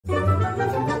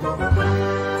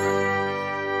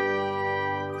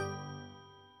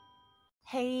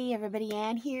everybody,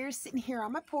 Ann here, sitting here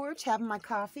on my porch having my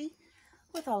coffee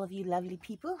with all of you lovely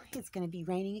people. It's going to be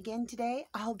raining again today,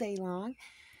 all day long.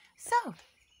 So,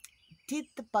 did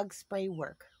the bug spray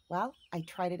work? Well, I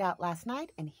tried it out last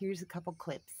night, and here's a couple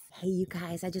clips. Hey, you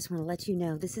guys, I just want to let you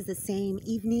know, this is the same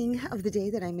evening of the day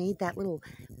that I made that little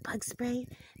bug spray,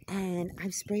 and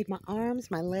I've sprayed my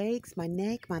arms, my legs, my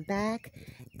neck, my back,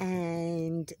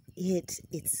 and it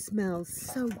smells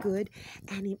so good,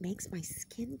 and it makes my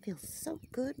skin feel so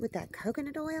good with that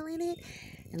coconut oil in it.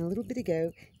 And a little bit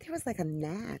ago, there was like a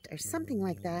gnat or something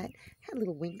like that, had a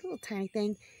little wing, little tiny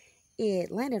thing. It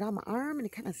landed on my arm, and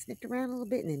it kind of sniffed around a little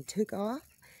bit and then took off.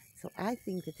 So I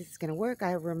think that this is going to work.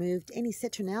 I removed any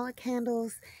citronella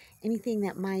candles, anything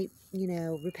that might,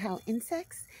 repel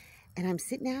insects. And I'm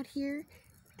sitting out here,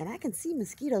 and I can see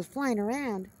mosquitoes flying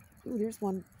around. Ooh, there's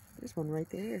one right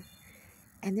there.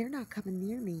 And they're not coming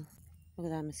near me. Look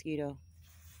at that mosquito.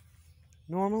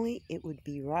 Normally, it would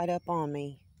be right up on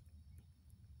me.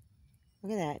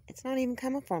 Look at that. It's not even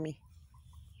coming for me.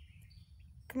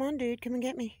 Come on, dude. Come and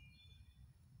get me.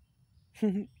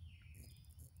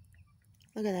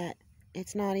 Look at that.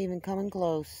 It's not even coming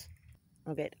close.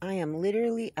 Okay, I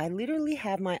literally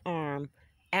have my arm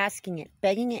asking it,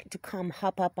 begging it to come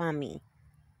hop up on me.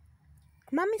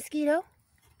 Come on, mosquito.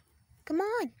 Come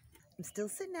on. I'm still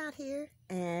sitting out here,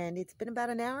 and it's been about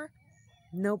an hour.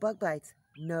 No bug bites.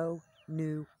 No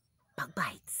new bug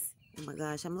bites. Oh my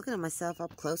gosh, I'm looking at myself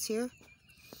up close here.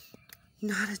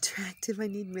 Not attractive. I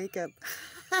need makeup.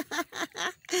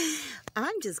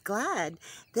 I'm just glad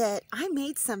that I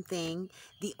made something.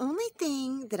 The only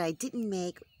thing that I didn't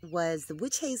make was the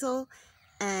witch hazel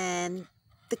and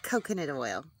the coconut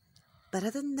oil. But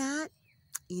other than that,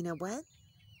 you know what?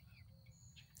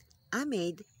 I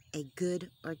made a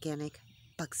good organic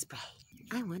bug spray.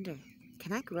 I wonder,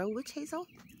 can I grow witch hazel?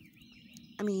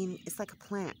 I mean, it's like a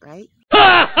plant, right? What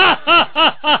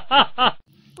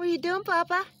are you doing,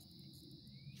 Papa?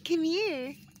 Come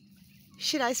here.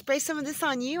 Should I spray some of this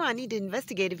on you? I need to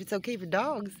investigate if it's okay for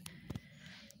dogs.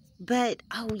 But,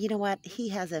 oh, you know what? He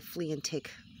has a flea and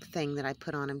tick thing that I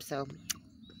put on him, so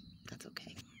that's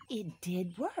okay. It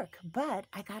did work, but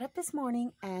I got up this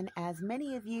morning, and as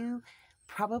many of you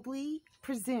probably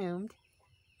presumed,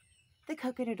 the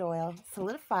coconut oil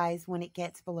solidifies when it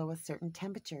gets below a certain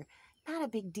temperature. Not a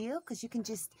big deal, because you can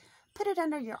just put it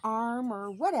under your arm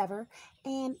or whatever,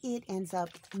 and it ends up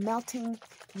melting.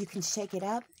 You can shake it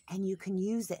up, and you can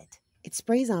use it. It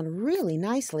sprays on really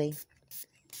nicely,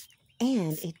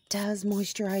 and it does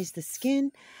moisturize the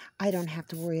skin. I don't have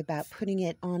to worry about putting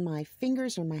it on my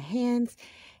fingers or my hands.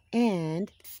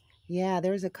 And yeah,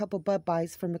 there's a couple bug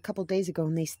bites from a couple days ago,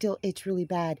 and they still itch really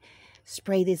bad.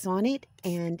 Spray this on it,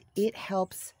 and it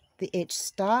helps the itch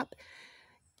stop.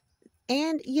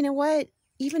 And you know what?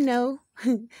 Even though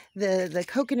the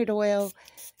coconut oil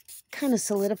kind of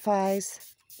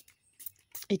solidifies,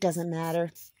 it doesn't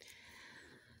matter.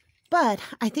 But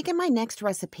I think in my next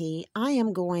recipe, I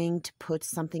am going to put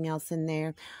something else in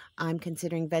there. I'm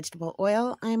considering vegetable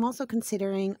oil. I'm also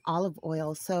considering olive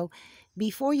oil. So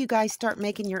before you guys start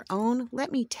making your own,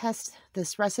 let me test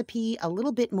this recipe a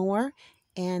little bit more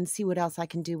and see what else I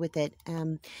can do with it.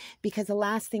 Because the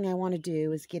last thing I want to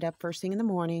do is get up first thing in the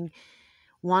morning,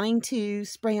 wanting to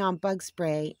spray on bug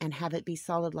spray and have it be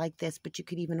solid like this, but you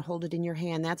could even hold it in your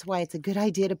hand. That's why it's a good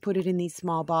idea to put it in these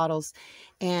small bottles.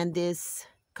 And this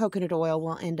coconut oil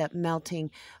will end up melting.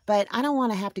 But I don't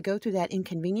want to have to go through that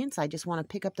inconvenience. I just want to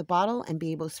pick up the bottle and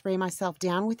be able to spray myself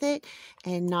down with it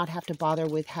and not have to bother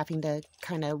with having to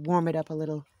kind of warm it up a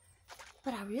little.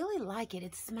 But I really like it.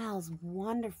 It smells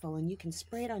wonderful, and you can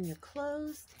spray it on your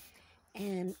clothes.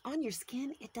 And on your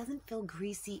skin, it doesn't feel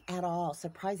greasy at all,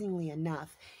 surprisingly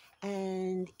enough.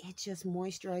 And it just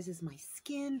moisturizes my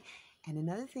skin. And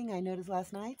another thing I noticed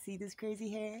last night, see this crazy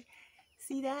hair?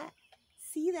 See that?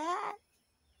 See that?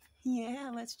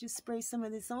 Yeah, let's just spray some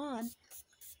of this on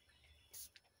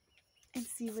and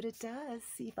see what it does.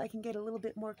 See if I can get a little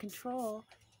bit more control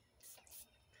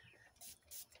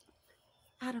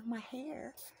out of my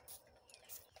hair.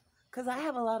 Because I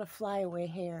have a lot of flyaway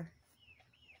hair.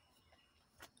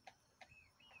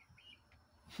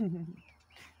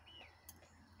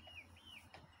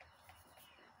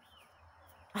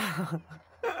 I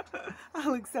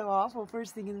look so awful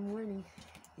first thing in the morning.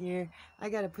 Here, I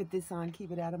gotta put this on, keep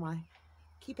it out of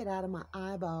my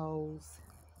eyeballs.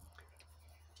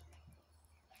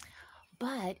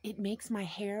 But it makes my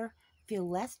hair feel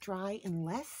less dry and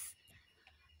less,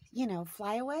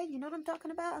 fly away. You know what I'm talking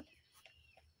about?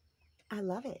 I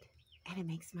love it. And it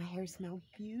makes my hair smell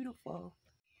beautiful.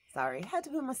 Sorry, I had to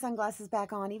put my sunglasses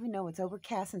back on even though it's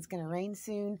overcast and it's gonna rain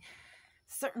soon.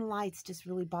 certain lights just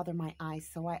really bother my eyes,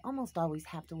 so I almost always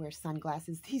have to wear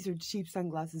sunglasses. These are cheap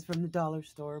sunglasses from the dollar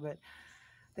store, but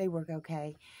they work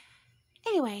okay.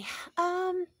 Anyway,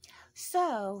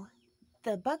 so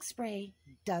the bug spray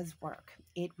does work.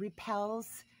 It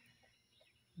repels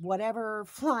whatever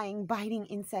flying, biting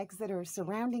insects that are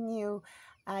surrounding you.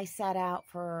 I sat out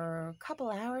for a couple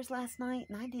hours last night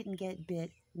and I didn't get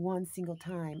bit one single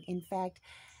time. In fact,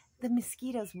 the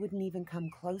mosquitoes wouldn't even come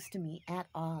close to me at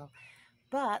all.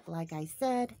 But like I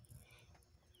said,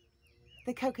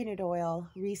 the coconut oil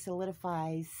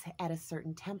resolidifies at a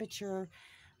certain temperature.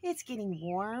 It's getting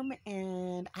warm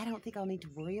and I don't think I'll need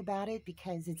to worry about it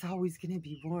because it's always going to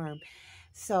be warm.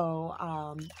 So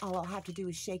all I'll have to do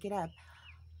is shake it up.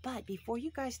 But before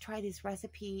you guys try this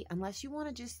recipe, unless you want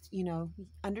to just,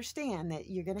 understand that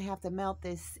you're going to have to melt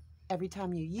this every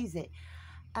time you use it,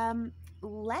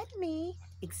 let me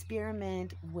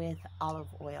experiment with olive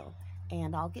oil.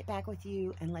 And I'll get back with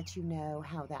you and let you know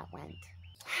how that went.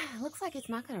 Looks like it's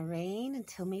not going to rain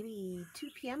until maybe 2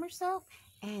 p.m. or so.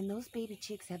 And those baby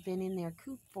chicks have been in their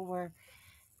coop for,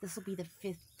 this will be the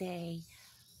 5th day.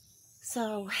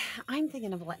 So I'm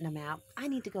thinking of letting them out. I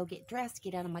need to go get dressed,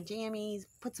 get out of my jammies,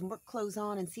 put some work clothes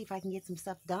on, and see if I can get some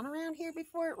stuff done around here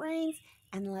before it rains,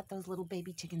 and let those little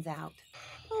baby chickens out.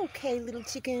 Okay, little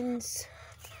chickens.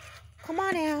 Come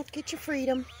on out. Get your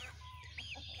freedom.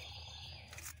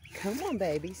 Come on,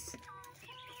 babies.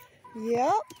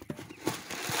 Yep.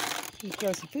 Let me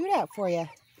throw some food out for you.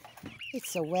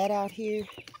 It's so wet out here.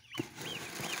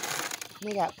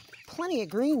 They got plenty of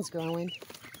greens growing.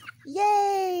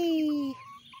 Yay!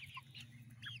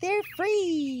 They're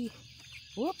free!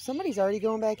 Whoops, somebody's already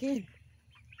going back in.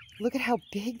 Look at how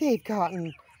big they've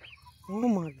gotten. Oh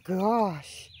my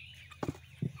gosh.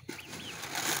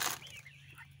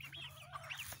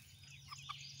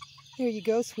 Here you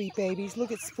go, sweet babies.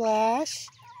 Look at Splash.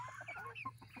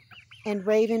 And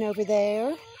Raven over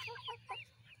there.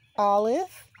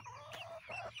 Olive.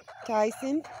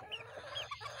 Tyson.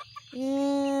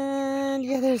 And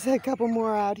yeah, there's a couple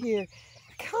more out here.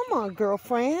 Come on,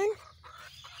 girlfriend.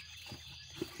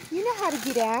 You know how to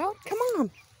get out. Come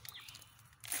on.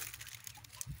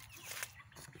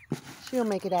 She'll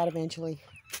make it out eventually.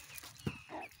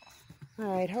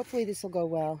 All right, hopefully this will go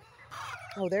well.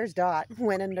 Oh, there's Dot.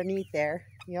 Went underneath there.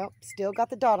 Yep, still got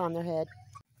the dot on their head.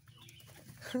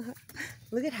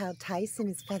 Look at how Tyson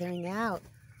is feathering out.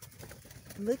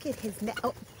 Look at his neck.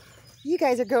 Oh. You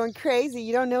guys are going crazy.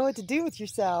 You don't know what to do with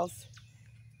yourselves.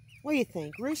 What do you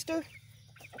think, Rooster?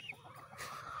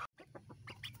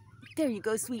 There you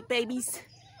go, sweet babies.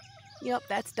 Yep,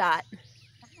 that's Dot.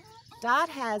 Dot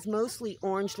has mostly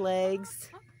orange legs.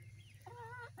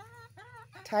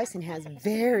 Tyson has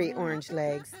very orange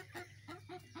legs.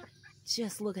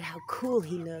 Just look at how cool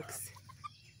he looks.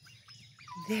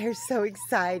 They're so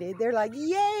excited. They're like,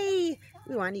 yay!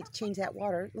 Ooh, I need to change that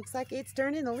water. Looks like it's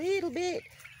turning a little bit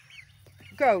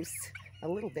gross. A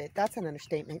little bit. That's an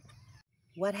understatement.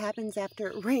 What happens after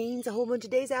it rains a whole bunch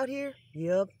of days out here?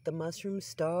 Yep, the mushrooms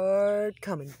start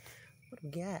coming. What do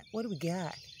we got? What do we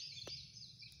got?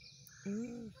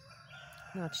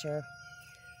 Not sure.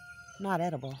 Not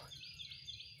edible.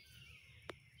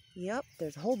 Yep,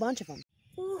 there's a whole bunch of them.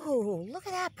 Ooh, look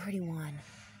at that pretty one.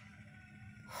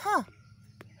 Huh.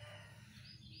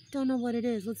 Don't know what it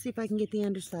is. Let's see if I can get the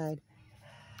underside.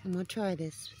 I'm going to try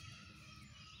this.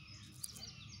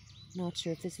 Not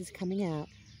sure if this is coming out.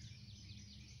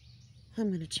 I'm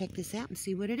going to check this out and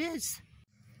see what it is.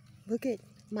 Look at,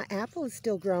 my apple is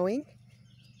still growing.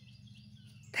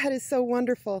 That is so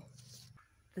wonderful.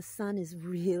 The sun is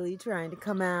really trying to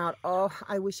come out. Oh,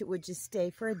 I wish it would just stay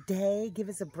for a day. Give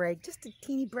us a break. Just a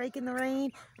teeny break in the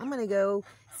rain. I'm going to go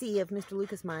see if Mr.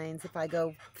 Lucas minds if I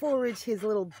go forage his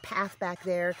little path back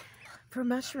there for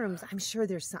mushrooms. I'm sure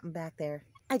there's something back there.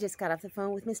 I just got off the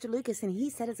phone with Mr. Lucas and he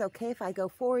said it's okay if I go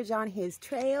forage on his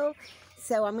trail.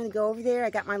 So I'm going to go over there. I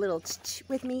got my little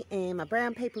with me and my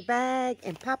brown paper bag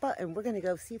and Papa, and we're going to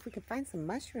go see if we can find some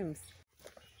mushrooms.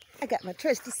 I got my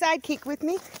trusty sidekick with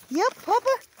me. Yep, Papa.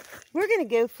 We're going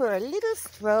to go for a little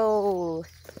stroll.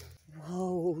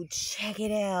 Whoa, check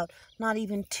it out. Not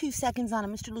even 2 seconds on a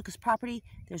Mr. Lucas property.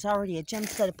 There's already a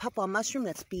gem-studded pawpaw mushroom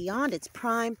that's beyond its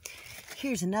prime.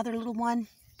 Here's another little one.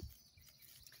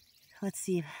 Let's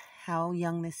see how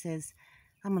young this is.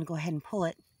 I'm going to go ahead and pull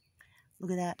it.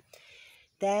 Look at that.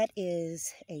 That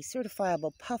is a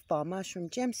certifiable puffball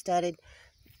mushroom, gem-studded.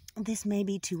 This may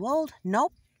be too old.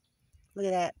 Nope. Look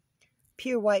at that.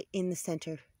 Pure white in the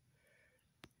center.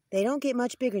 They don't get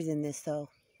much bigger than this, though.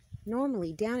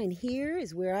 Normally, down in here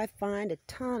is where I find a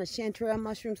ton of chanterelle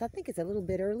mushrooms. I think it's a little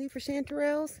bit early for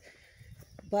chanterelles,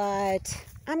 but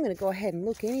I'm going to go ahead and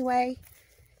look anyway.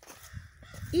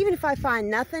 Even if I find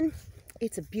nothing,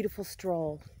 it's a beautiful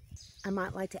stroll. I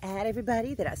might like to add,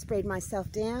 everybody, that I sprayed myself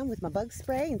down with my bug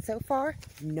spray, and so far,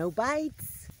 no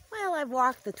bites. Well, I've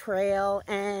walked the trail,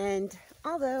 and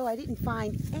although I didn't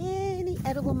find any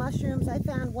edible mushrooms, I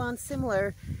found one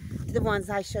similar to the ones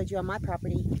I showed you on my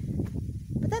property.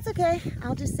 But that's okay.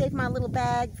 I'll just save my little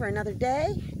bag for another day,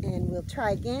 and we'll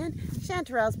try again.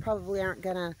 Chanterelles probably aren't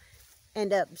gonna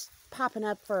end up popping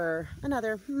up for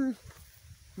another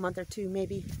month or two,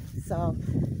 maybe. So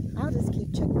I'll just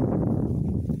keep checking.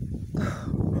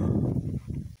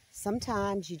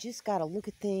 Sometimes you just gotta look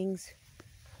at things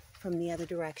from the other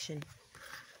direction.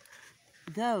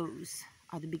 Those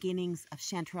are the beginnings of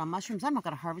chanterelle mushrooms. I'm not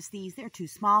gonna harvest these. They're too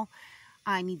small.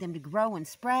 I need them to grow and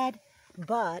spread,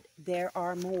 but there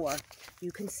are more.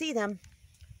 You can see them.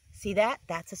 See that?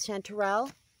 That's a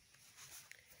chanterelle.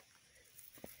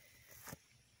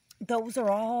 Those are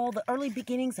all the early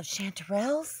beginnings of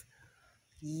chanterelles.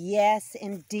 Yes,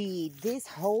 indeed. This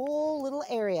whole little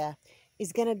area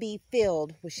is going to be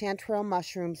filled with chanterelle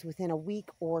mushrooms within a week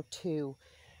or two.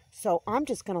 So I'm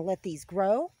just going to let these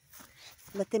grow,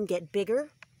 let them get bigger,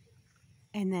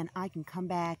 and then I can come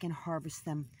back and harvest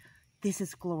them. This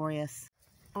is glorious.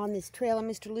 On this trail of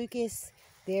Mr. Lucas,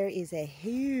 there is a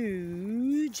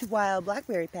huge wild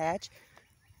blackberry patch,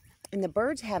 and the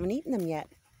birds haven't eaten them yet.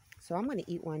 So I'm going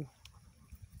to eat one.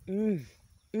 I'm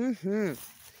going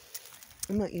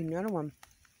to eat another one,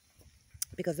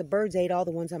 because the birds ate all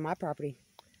the ones on my property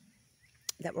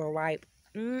that were ripe.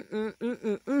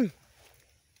 I'm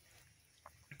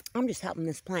just helping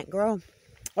this plant grow.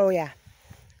 Oh yeah.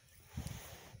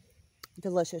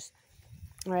 Delicious.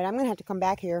 All right, I'm going to have to come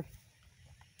back here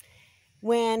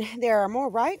when there are more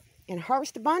ripe and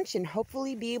harvest a bunch and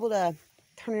hopefully be able to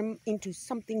turn them into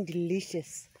something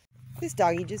delicious. This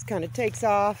doggy just kind of takes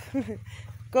off,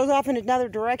 goes off in another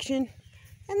direction,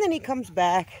 and then he comes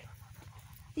back.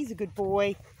 He's a good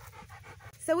boy.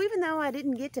 So even though I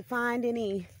didn't get to find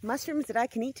any mushrooms that I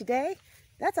can eat today,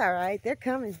 that's all right. They're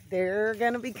coming. They're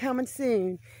going to be coming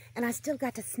soon. And I still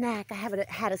got to snack. I haven't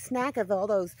had a snack of all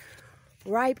those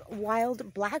ripe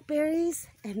wild blackberries,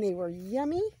 and they were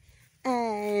yummy.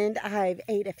 And I've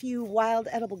ate a few wild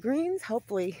edible greens,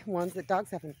 hopefully ones that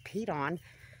dogs haven't peed on,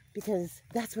 because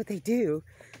that's what they do.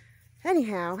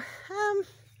 Anyhow,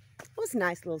 it was a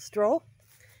nice little stroll.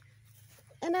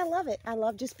 And I love it. I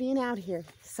love just being out here.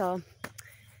 So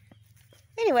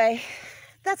anyway,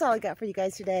 that's all I got for you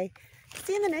guys today.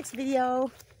 See you in the next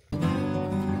video.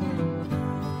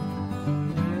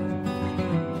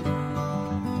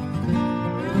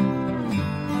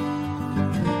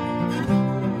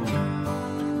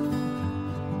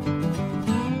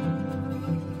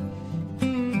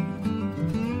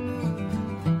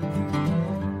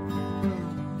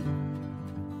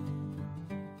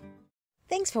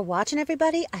 Thanks for watching,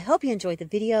 everybody. I hope you enjoyed the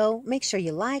video. Make sure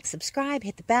you like, subscribe,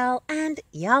 hit the bell, and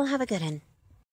y'all have a good one.